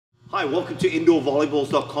Hi, welcome to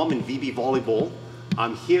indoorvolleyballs.com and VB Volleyball.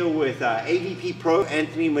 I'm here with AVP Pro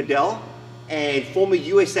Anthony Medell and former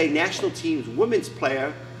USA National Team's women's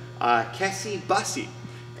player Cassie Bussey.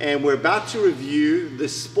 And we're about to review the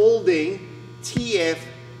Spalding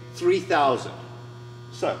tf3000.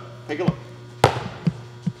 So, take a look.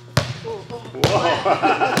 Whoa.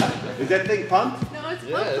 Is that thing pumped? No, it's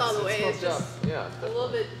pumped all the way. It's just a little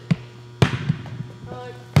bit. It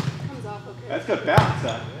comes off okay. That's got bounce,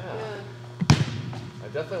 huh? Yeah. I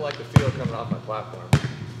definitely like the feel coming off my platform.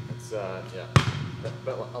 It's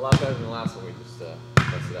but a lot better than the last one we just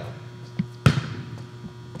tested out.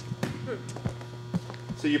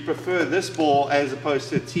 So you prefer this ball as opposed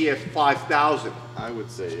to tf5000? I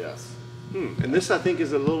would say yes. And this I think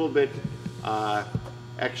is a little bit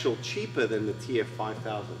actual cheaper than the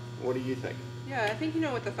tf5000. What do you think? Yeah, I think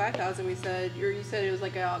with the 5000 we said, you said it was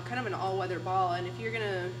like a kind of an all-weather ball, and if you're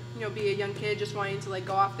gonna be a young kid just wanting to like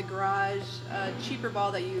go off the garage, a cheaper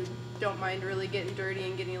ball that you don't mind really getting dirty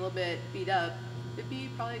and getting a little bit beat up, it'd be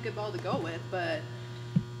probably a good ball to go with. But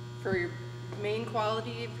for your main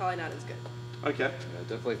quality, probably not as good. Okay. Yeah, I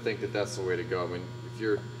definitely think that that's the way to go. I mean, if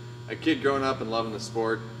you're a kid growing up and loving the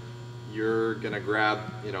sport, you're gonna grab,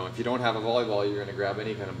 if you don't have a volleyball, you're gonna grab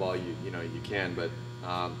any kind of ball you can. But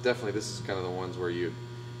definitely, this is kind of the ones where you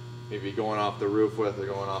maybe going off the roof with or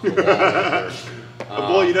going off the wall with. A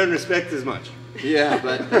ball you don't respect as much. Yeah,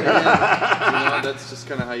 but that's just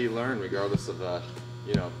kind of how you learn, regardless of of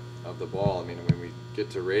the ball. I mean, when we get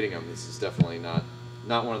to rating them, this is definitely not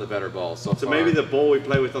one of the better balls so far. Maybe the ball we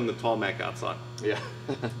play with on the tarmac outside. Yeah.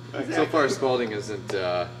 Exactly. So far, Spalding hasn't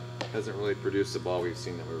really produced a ball we've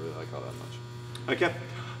seen that we really like all that much. Okay.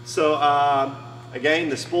 So again,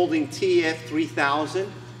 the Spalding tf3000.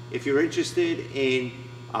 If you're interested in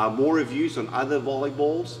more reviews on other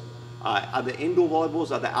volleyballs, other indoor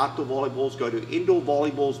volleyballs, other outdoor volleyballs, go to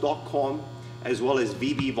indoorvolleyballs.com as well as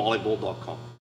vbvolleyball.com.